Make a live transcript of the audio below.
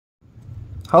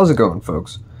How's it going,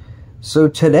 folks? So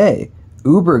today,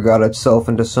 Uber got itself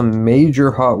into some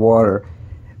major hot water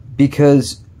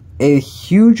because a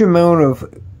huge amount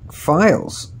of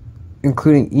files,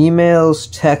 including emails,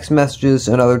 text messages,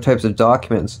 and other types of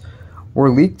documents, were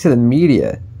leaked to the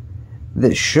media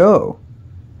that show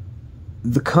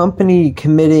the company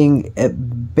committing at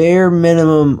bare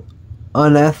minimum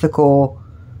unethical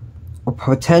or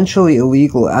potentially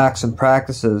illegal acts and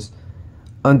practices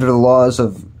under the laws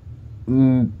of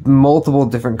multiple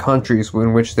different countries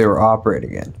in which they were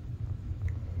operating in.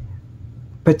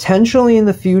 Potentially in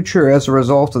the future, as a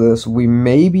result of this, we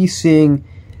may be seeing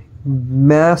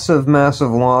massive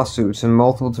lawsuits in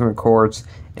multiple different courts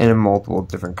and in multiple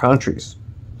different countries.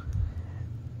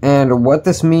 And what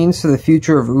this means to the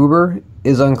future of Uber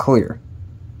is unclear.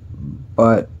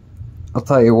 But I'll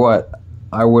tell you what,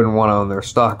 I wouldn't want to own their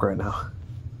stock right now.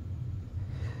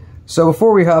 So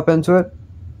before we hop into it,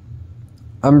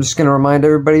 I'm just going to remind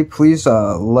everybody, please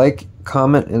like,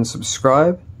 comment, and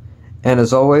subscribe. And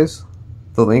as always,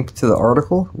 the link to the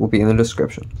article will be in the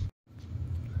description.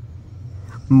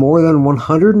 More than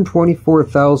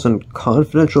 124,000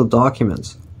 confidential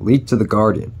documents leaked to The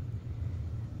Guardian.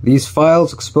 These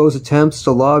files expose attempts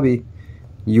to lobby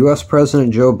U.S.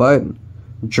 President Joe Biden,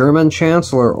 German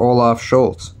Chancellor Olaf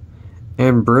Scholz,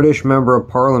 and British Member of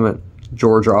Parliament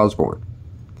George Osborne.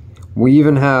 We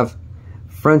even have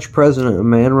French President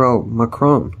Emmanuel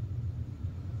Macron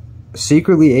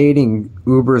secretly aiding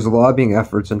Uber's lobbying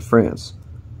efforts in France,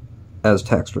 as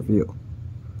text reveal.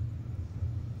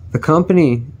 The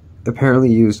company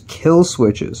apparently used kill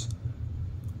switches,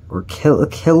 or a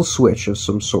kill switch of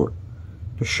some sort,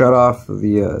 to shut off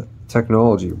the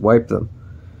technology, wipe them,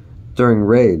 during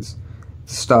raids,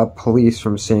 to stop police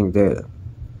from seeing data.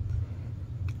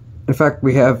 In fact,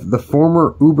 we have the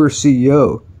former Uber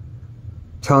CEO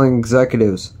telling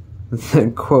executives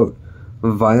that, quote,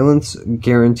 violence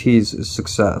guarantees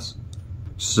success,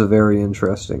 which is a very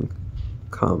interesting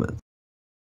comment.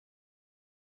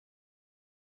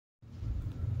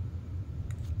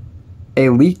 A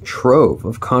leaked trove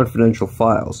of confidential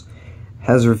files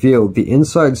has revealed the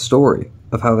inside story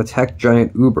of how the tech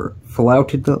giant Uber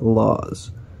flouted the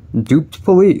laws, duped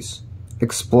police,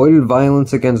 exploited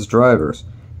violence against drivers,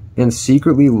 and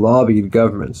secretly lobbied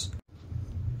governments.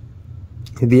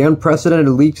 The unprecedented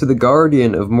leak to The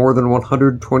Guardian of more than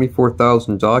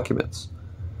 124,000 documents,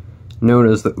 known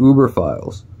as the Uber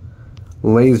files,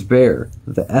 lays bare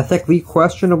the ethically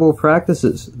questionable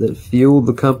practices that fueled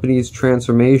the company's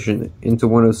transformation into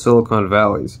one of Silicon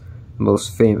Valley's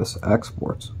most famous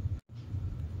exports.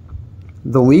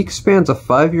 The leak spans a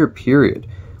 5-year period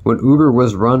when Uber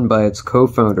was run by its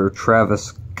co-founder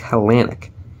Travis Kalanick,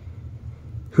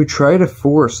 who tried to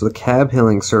force the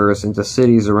cab-hailing service into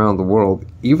cities around the world,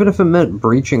 even if it meant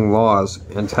breaching laws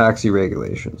and taxi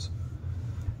regulations.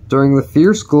 During the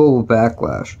fierce global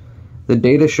backlash, the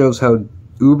data shows how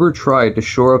Uber tried to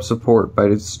shore up support by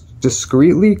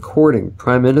discreetly courting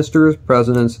prime ministers,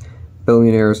 presidents,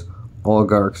 billionaires,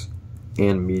 oligarchs,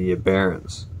 and media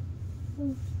barons.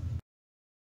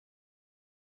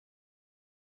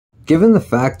 Given the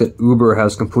fact that Uber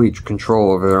has complete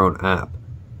control over their own app,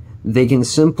 they can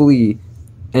simply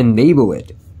enable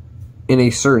it in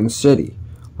a certain city,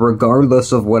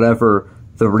 regardless of whatever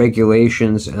the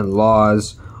regulations and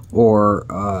laws or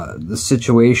the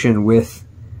situation with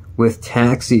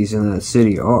taxis in that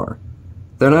city are.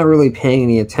 They're not really paying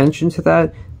any attention to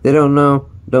that. They don't know,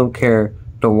 don't care,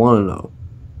 don't want to know.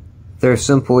 They're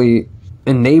simply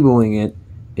enabling it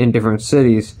in different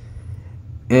cities.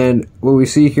 And what we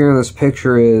see here in this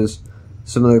picture is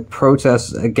some of the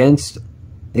protests against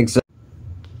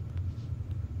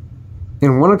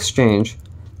In one exchange,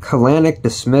 Kalanick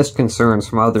dismissed concerns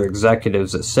from other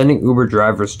executives that sending Uber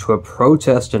drivers to a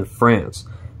protest in France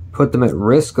put them at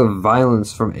risk of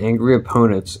violence from angry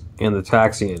opponents in the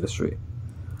taxi industry.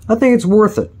 I think it's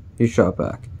worth it, he shot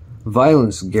back.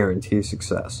 Violence guarantees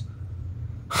success.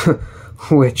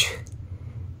 Which,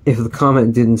 if the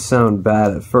comment didn't sound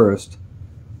bad at first,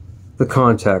 the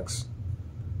context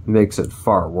makes it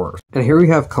far worse. And here we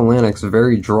have Kalanick's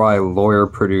very dry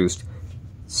lawyer-produced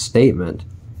statement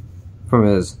from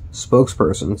his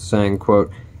spokesperson saying, quote,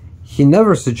 he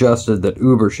never suggested that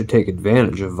Uber should take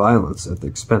advantage of violence at the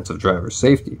expense of driver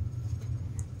safety.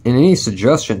 And any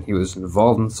suggestion he was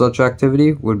involved in such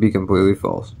activity would be completely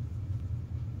false.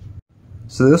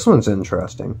 So this one's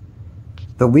interesting.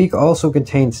 The leak also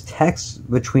contains texts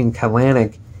between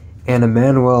Kalanick and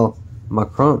Emmanuel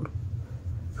Macron,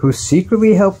 who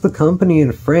secretly helped the company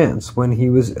in France when he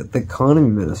was the economy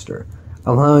minister,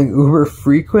 allowing Uber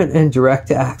frequent and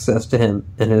direct access to him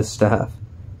and his staff.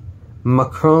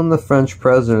 Macron, the French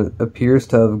president, appears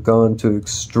to have gone to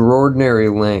extraordinary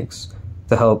lengths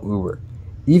to help Uber,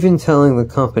 even telling the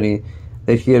company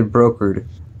that he had brokered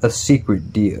a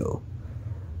secret deal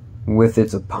with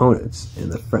its opponents in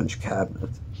the French cabinet.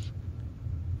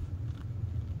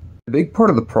 A big part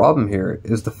of the problem here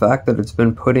is the fact that it's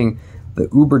been putting the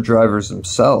Uber drivers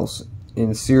themselves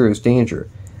in serious danger,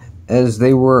 as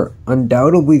they were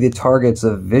undoubtedly the targets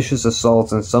of vicious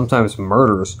assaults and sometimes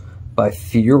murders by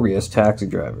furious taxi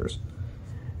drivers.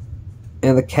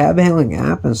 And the cab-hailing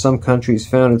app in some countries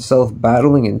found itself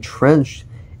battling entrenched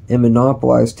and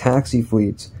monopolized taxi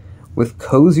fleets with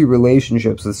cozy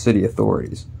relationships with city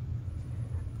authorities.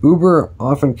 Uber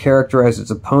often characterized its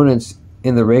opponents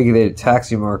in the regulated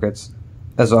taxi markets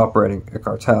as operating a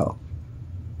cartel,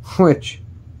 which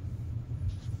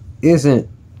isn't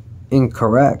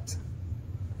incorrect,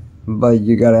 but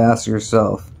you gotta ask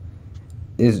yourself,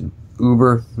 is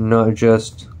Uber not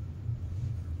just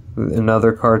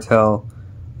another cartel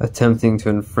attempting to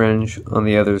infringe on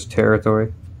the other's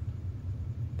territory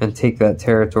and take that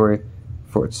territory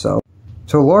for itself?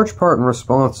 To a large part in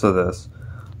response to this,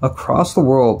 across the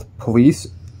world, police,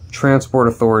 transport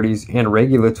authorities, and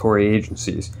regulatory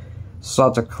agencies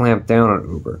sought to clamp down on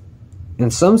Uber. In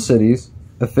some cities,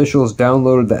 officials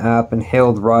downloaded the app and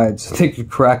hailed rides so they could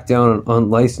crack down on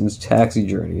unlicensed taxi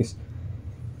journeys,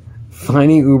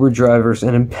 fining Uber drivers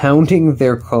and impounding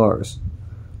their cars.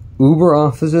 Uber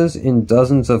offices in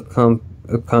dozens of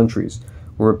countries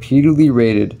were repeatedly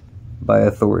raided by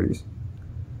authorities.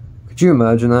 Could you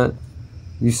imagine that?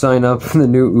 You sign up for the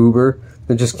new Uber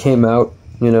that just came out,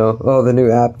 the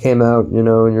new app came out, in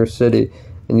your city,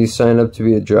 and you sign up to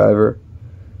be a driver.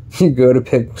 You go to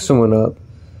pick someone up,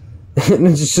 and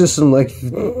it's just some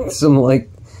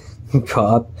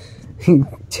cop. He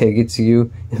takes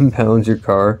you, impounds your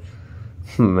car.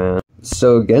 Man.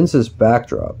 So against this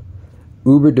backdrop,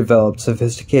 Uber developed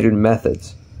sophisticated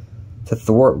methods to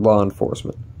thwart law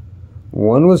enforcement.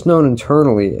 One was known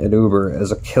internally at Uber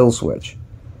as a kill switch.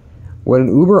 When an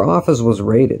Uber office was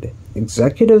raided,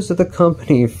 executives of the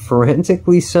company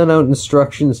frantically sent out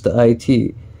instructions to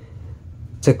IT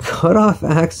to cut off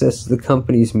access to the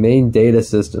company's main data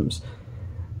systems,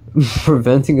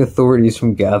 preventing authorities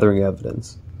from gathering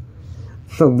evidence.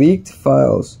 The leaked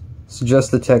files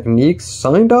suggest the technique,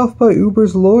 signed off by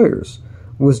Uber's lawyers,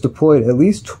 was deployed at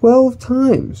least 12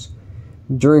 times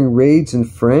during raids in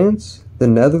France, the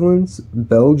Netherlands,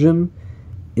 Belgium,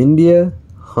 India,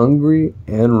 Hungary,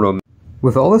 and Romania.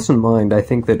 With all this in mind, I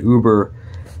think that Uber,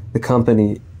 the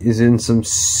company, is in some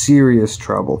serious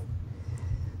trouble.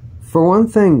 For one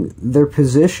thing, their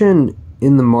position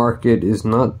in the market is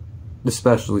not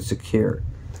especially secure.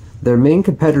 Their main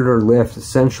competitor, Lyft,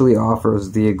 essentially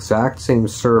offers the exact same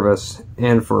service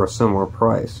and for a similar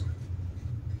price.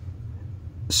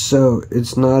 So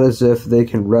it's not as if they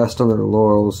can rest on their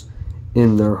laurels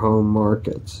in their home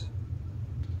markets.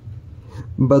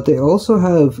 But they also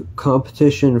have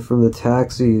competition from the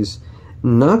taxis,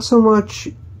 not so much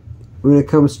when it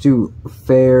comes to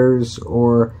fares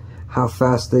or how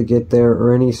fast they get there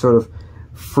or any sort of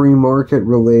free market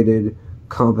related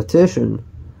competition.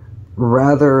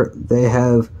 Rather, they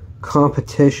have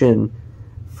competition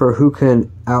for who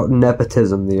can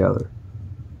out-nepotism the other.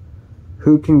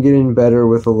 Who can get in better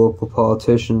with the local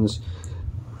politicians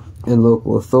and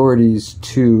local authorities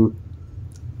to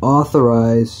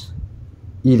authorize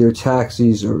either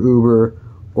taxis or Uber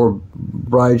or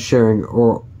ride-sharing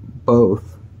or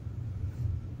both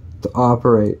to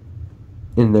operate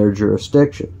in their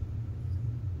jurisdiction.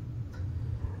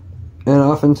 And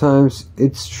oftentimes,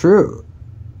 it's true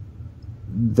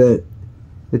that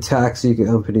the taxi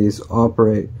companies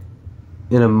operate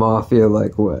in a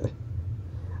mafia-like way.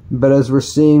 But as we're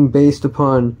seeing based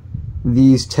upon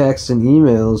these texts and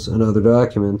emails and other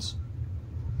documents,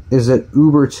 is that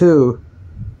Uber too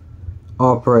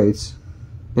operates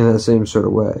in that same sort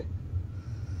of way.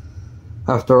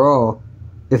 After all,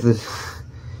 if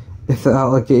the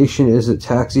allegation is that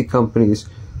taxi companies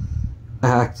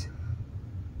act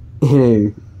in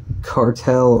a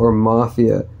cartel or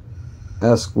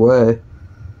mafia-esque way,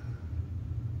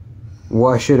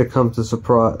 why should it come as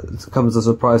a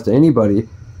surprise to anybody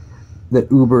that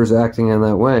Uber is acting in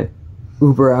that way?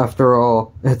 Uber, after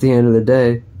all, at the end of the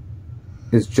day,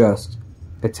 is just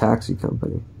a taxi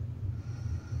company.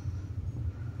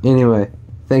 Anyway,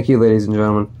 thank you, ladies and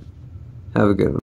gentlemen. Have a good one.